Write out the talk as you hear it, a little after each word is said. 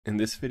In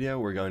this video,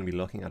 we're going to be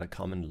looking at a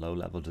common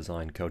low-level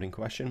design coding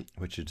question,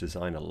 which is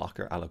design a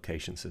locker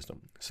allocation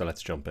system. So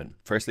let's jump in.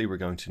 Firstly, we're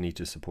going to need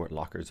to support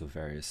lockers of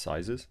various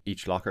sizes.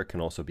 Each locker can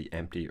also be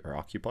empty or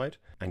occupied.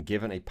 And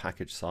given a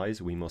package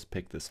size, we must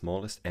pick the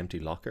smallest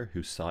empty locker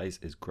whose size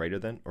is greater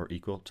than or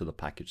equal to the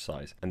package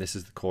size. And this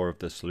is the core of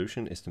the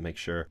solution, is to make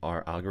sure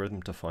our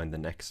algorithm to find the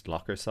next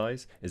locker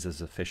size is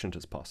as efficient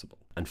as possible.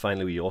 And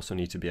finally, we also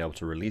need to be able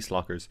to release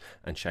lockers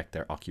and check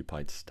their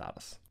occupied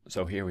status.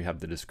 So here we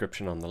have the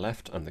description on the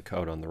left and the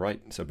code on the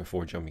right. So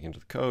before jumping into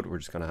the code, we're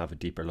just going to have a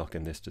deeper look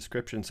in this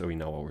description so we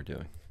know what we're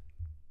doing.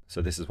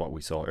 So this is what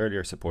we saw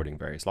earlier, supporting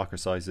various locker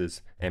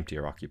sizes, empty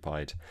or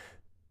occupied.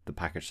 The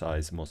package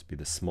size must be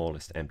the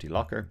smallest empty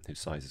locker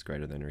whose size is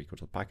greater than or equal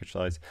to the package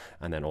size,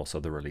 and then also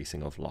the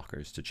releasing of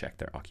lockers to check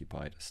their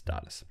occupied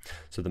status.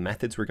 So the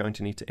methods we're going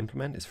to need to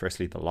implement is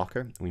firstly the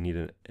locker. We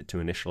need to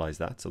initialize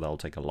that, so that'll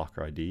take a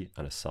locker ID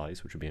and a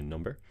size, which will be a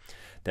number.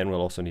 Then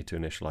we'll also need to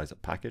initialize a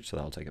package, so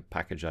that'll take a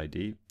package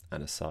ID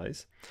and a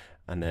size.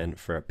 And then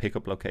for a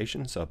pickup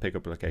location, so a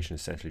pickup location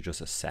is essentially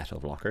just a set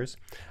of lockers,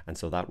 and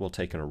so that will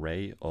take an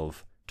array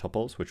of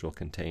tuples, which will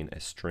contain a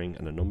string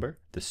and a number,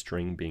 the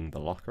string being the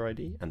locker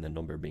ID and the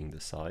number being the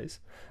size,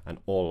 and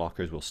all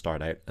lockers will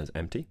start out as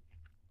empty.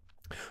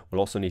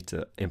 We'll also need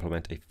to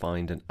implement a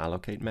find and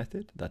allocate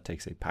method that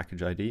takes a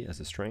package ID as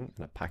a string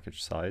and a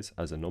package size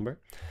as a number.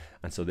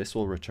 And so this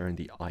will return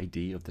the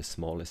ID of the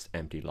smallest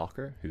empty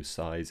locker whose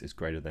size is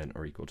greater than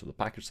or equal to the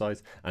package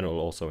size, and it will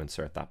also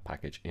insert that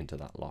package into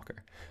that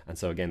locker. And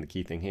so again, the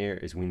key thing here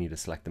is we need to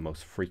select the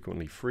most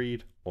frequently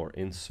freed or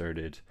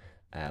inserted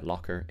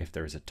locker if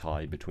there is a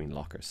tie between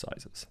locker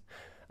sizes,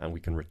 and we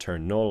can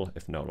return null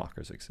if no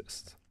lockers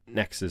exist.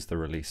 Next is the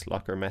release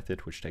locker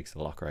method, which takes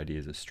the locker ID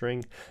as a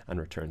string and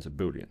returns a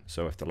boolean.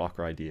 So if the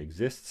locker ID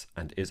exists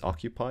and is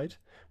occupied,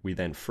 we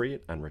then free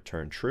it and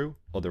return true,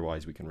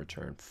 otherwise we can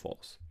return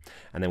false.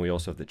 And then we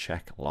also have the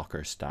check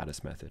locker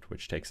status method,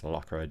 which takes the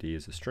locker ID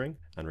as a string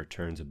and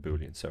returns a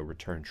boolean. So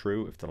return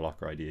true if the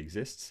locker ID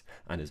exists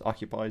and is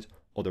occupied,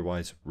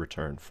 otherwise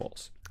return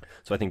false.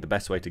 So I think the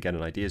best way to get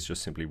an idea is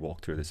just simply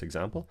walk through this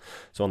example.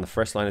 So on the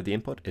first line of the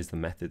input is the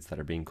methods that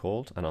are being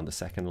called, and on the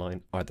second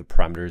line are the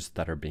parameters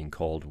that are being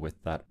called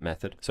with that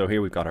method. So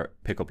here we've got our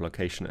pickup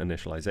location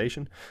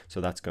initialization. So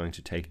that's going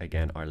to take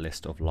again our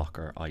list of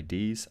locker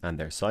IDs and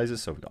their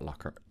sizes. So we've got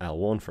locker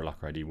L1 for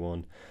locker ID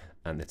 1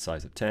 and its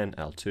size of 10,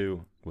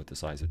 L2 with the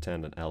size of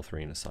 10, and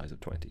L3 and a size of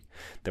 20.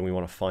 Then we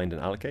want to find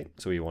and allocate.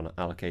 So we want to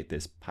allocate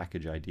this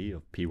package ID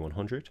of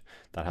P100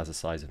 that has a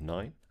size of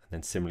 9.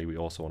 Then similarly, we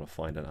also want to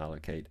find and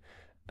allocate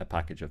a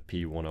package of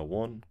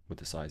P101 with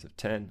the size of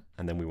 10,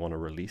 and then we want to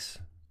release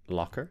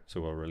locker,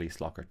 so we'll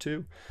release locker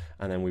 2,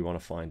 and then we want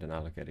to find and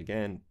allocate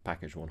again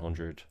package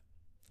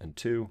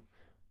 102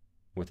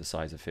 with the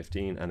size of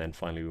 15, and then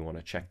finally we want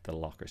to check the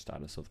locker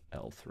status of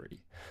L3.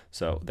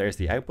 So there's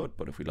the output,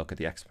 but if we look at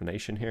the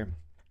explanation here,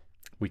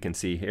 we can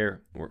see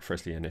here we're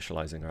firstly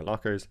initializing our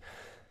lockers,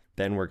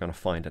 then we're going to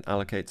find and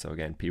allocate, so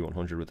again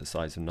P100 with the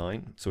size of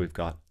 9, so we've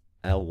got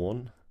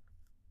L1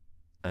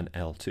 and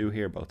L2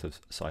 here, both of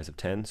size of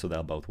 10, so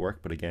they'll both work,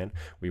 but again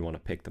we want to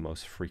pick the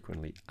most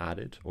frequently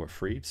added or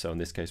freed, so in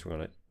this case we're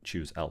going to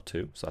choose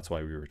L2, so that's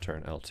why we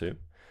return L2.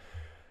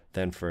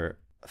 Then for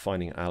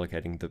finding and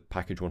allocating the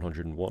package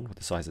 101 with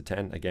the size of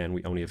 10, again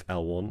we only have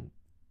L1,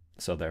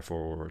 so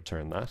therefore we'll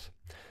return that.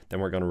 Then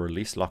we're going to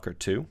release locker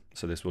 2,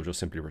 so this will just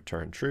simply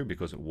return true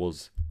because it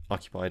was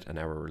occupied and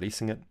now we're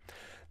releasing it.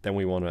 Then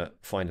we want to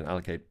find and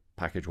allocate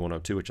package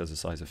 102, which has a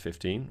size of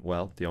 15.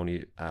 Well, the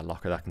only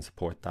locker that can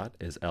support that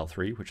is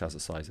L3, which has a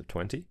size of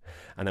 20.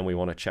 And then we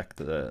want to check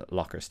the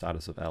locker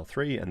status of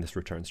L3, and this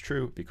returns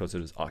true because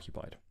it is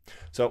occupied.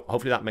 So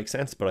hopefully that makes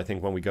sense, but I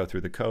think when we go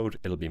through the code,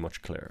 it'll be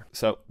much clearer.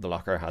 So the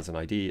locker has an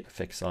ID, a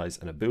fixed size,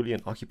 and a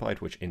boolean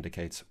occupied, which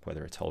indicates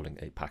whether it's holding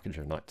a package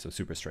or not. So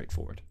super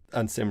straightforward.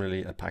 And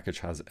similarly, a package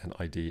has an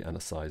ID and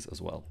a size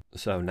as well.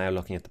 So now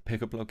looking at the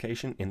pickup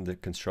location in the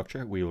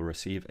constructor, we will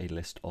receive a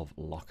list of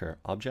locker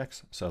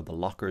objects. So the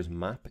lockers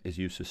map is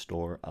used to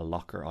store a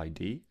locker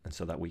ID, and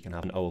so that we can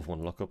have an O of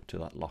 1 lookup to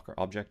that locker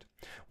object.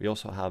 We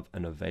also have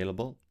an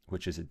available,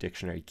 which is a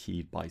dictionary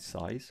keyed by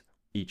size,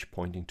 each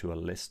pointing to a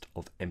list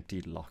of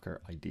empty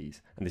locker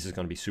IDs. And this is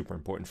going to be super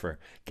important for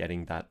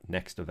getting that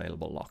next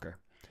available locker.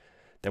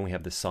 Then we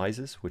have the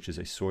sizes, which is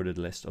a sorted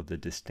list of the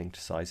distinct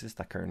sizes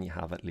that currently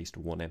have at least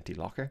one empty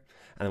locker.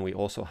 And then we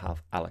also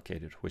have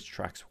allocated, which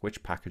tracks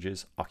which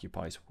packages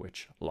occupies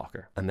which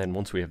locker. And then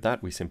once we have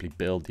that, we simply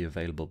build the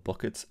available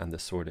buckets and the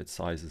sorted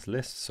sizes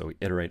list. So we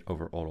iterate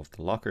over all of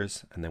the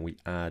lockers, and then we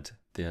add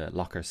the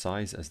locker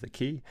size as the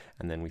key,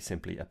 and then we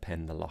simply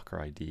append the locker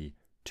ID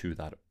to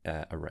that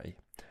array.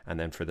 And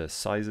then for the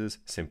sizes,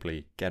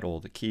 simply get all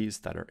the keys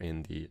that are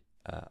in the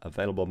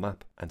available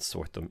map and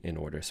sort them in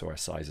order so our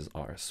sizes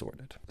are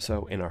sorted.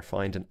 So in our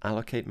find and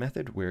allocate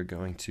method, we're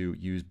going to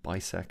use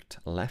bisect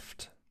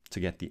left to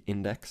get the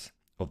index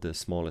of the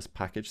smallest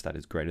package that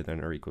is greater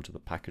than or equal to the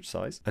package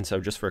size. And so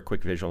just for a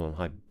quick visual on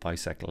how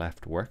bisect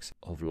left works,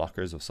 of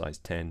lockers of size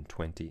 10,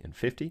 20 and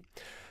 50.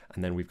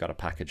 and then we've got a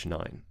package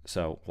 9.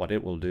 So what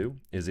it will do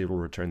is it will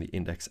return the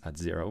index at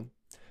 0,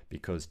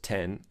 because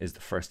 10 is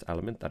the first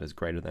element that is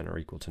greater than or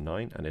equal to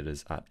 9, and it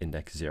is at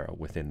index 0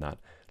 within that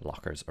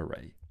lockers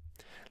array.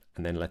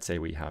 And then let's say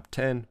we have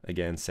 10,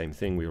 again, same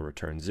thing, we will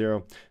return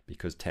 0,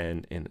 because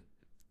 10 in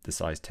the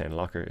size 10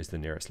 locker is the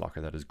nearest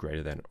locker that is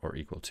greater than or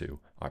equal to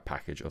our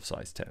package of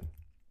size 10.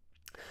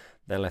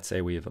 Then let's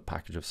say we have a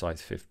package of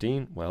size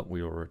 15. Well,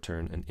 we will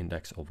return an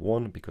index of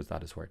 1 because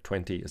that is where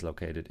 20 is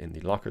located in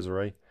the lockers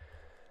array.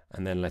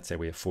 And then let's say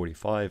we have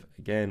 45.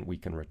 Again, we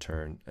can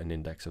return an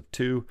index of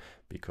 2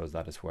 because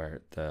that is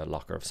where the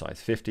locker of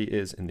size 50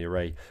 is in the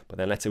array. But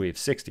then let's say we have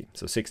 60.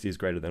 So 60 is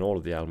greater than all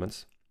of the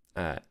elements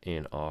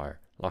in our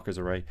lockers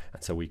array.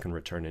 And so we can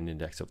return an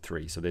index of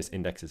 3. So this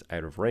index is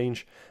out of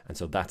range. And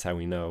so that's how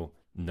we know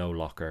no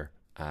locker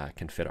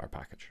can fit our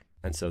package.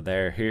 And so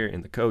there, here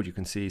in the code, you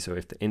can see, so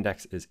if the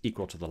index is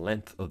equal to the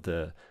length of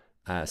the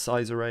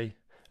size array,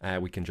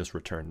 we can just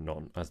return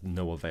none, as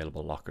no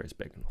available locker is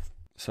big enough.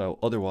 So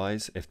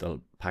otherwise, if the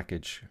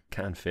package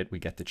can fit, we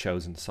get the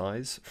chosen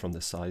size from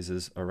the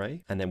sizes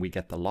array, and then we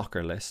get the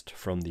locker list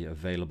from the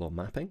available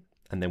mapping.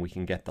 And then we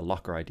can get the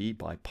locker ID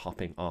by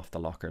popping off the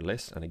locker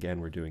list. And again,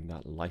 we're doing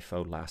that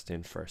LIFO, last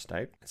in, first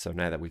out. So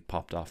now that we've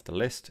popped off the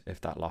list, if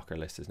that locker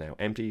list is now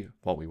empty,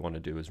 what we want to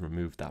do is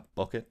remove that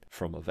bucket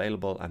from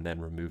available and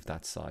then remove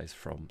that size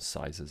from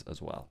sizes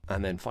as well.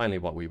 And then finally,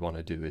 what we want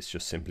to do is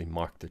just simply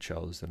mark the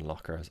chosen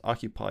locker as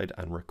occupied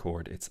and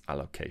record its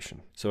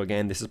allocation. So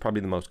again, this is probably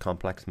the most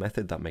complex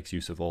method that makes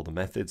use of all the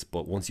methods,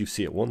 but once you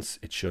see it once,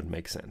 it should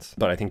make sense.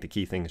 But I think the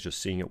key thing is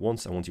just seeing it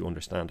once, and once you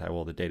understand how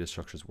all the data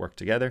structures work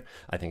together,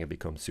 I think it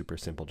becomes super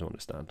simple to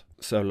understand.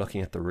 So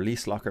looking at the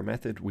release locker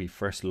method, we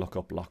first look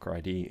up locker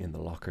ID in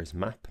the lockers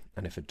map,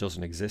 and if it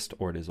doesn't exist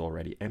or it is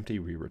already empty,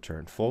 we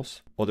return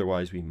false.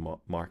 Otherwise, we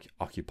mark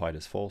occupied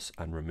as false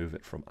and remove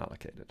it from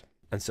allocated.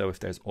 And so if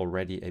there's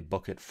already a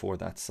bucket for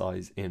that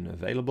size in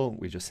available,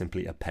 we just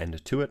simply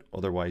append to it.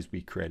 Otherwise,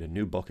 we create a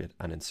new bucket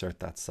and insert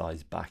that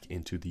size back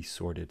into the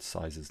sorted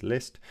sizes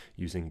list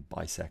using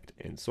bisect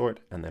in sort.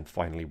 And then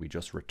finally, we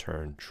just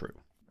return true.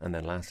 And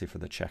then lastly, for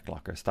the check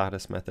locker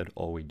status method,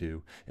 all we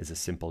do is a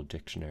simple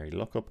dictionary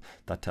lookup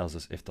that tells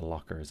us if the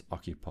locker is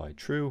occupied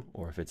true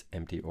or if it's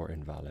empty or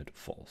invalid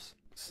false.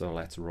 So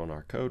let's run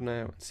our code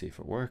now and see if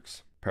it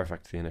works.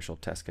 Perfect, the initial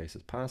test case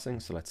is passing.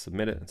 So let's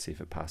submit it and see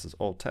if it passes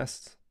all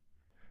tests.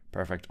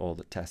 Perfect, all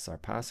the tests are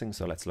passing.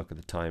 So let's look at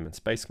the time and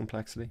space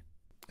complexity.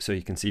 So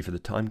you can see for the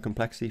time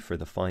complexity, for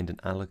the find and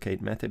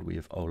allocate method, we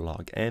have O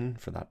log n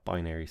for that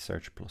binary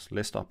search plus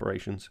list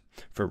operations.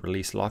 For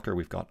release locker,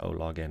 we've got O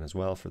log n as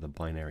well for the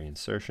binary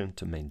insertion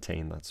to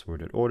maintain that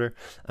sorted order.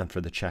 And for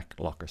the check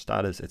locker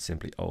status, it's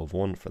simply O of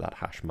 1 for that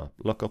hash map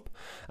lookup.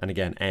 And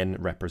again, n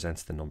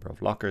represents the number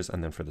of lockers.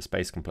 And then for the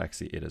space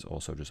complexity, it is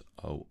also just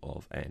O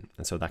of n.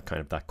 And so that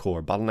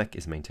core bottleneck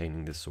is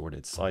maintaining the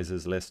sorted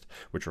sizes list,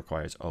 which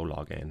requires O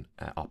log n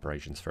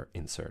operations for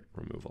insert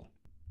removal.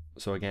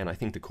 So again, I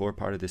think the core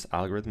part of this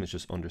algorithm is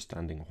just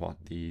understanding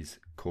what these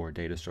core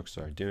data structures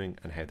are doing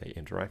and how they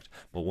interact.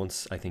 But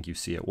once I think you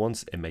see it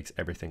once, it makes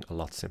everything a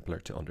lot simpler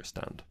to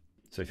understand.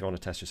 So if you want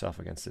to test yourself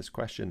against this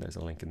question, there's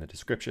a link in the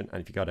description.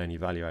 And if you got any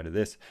value out of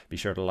this, be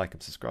sure to like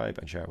and subscribe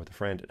and share it with a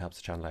friend. It helps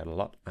the channel out a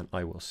lot. And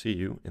I will see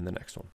you in the next one.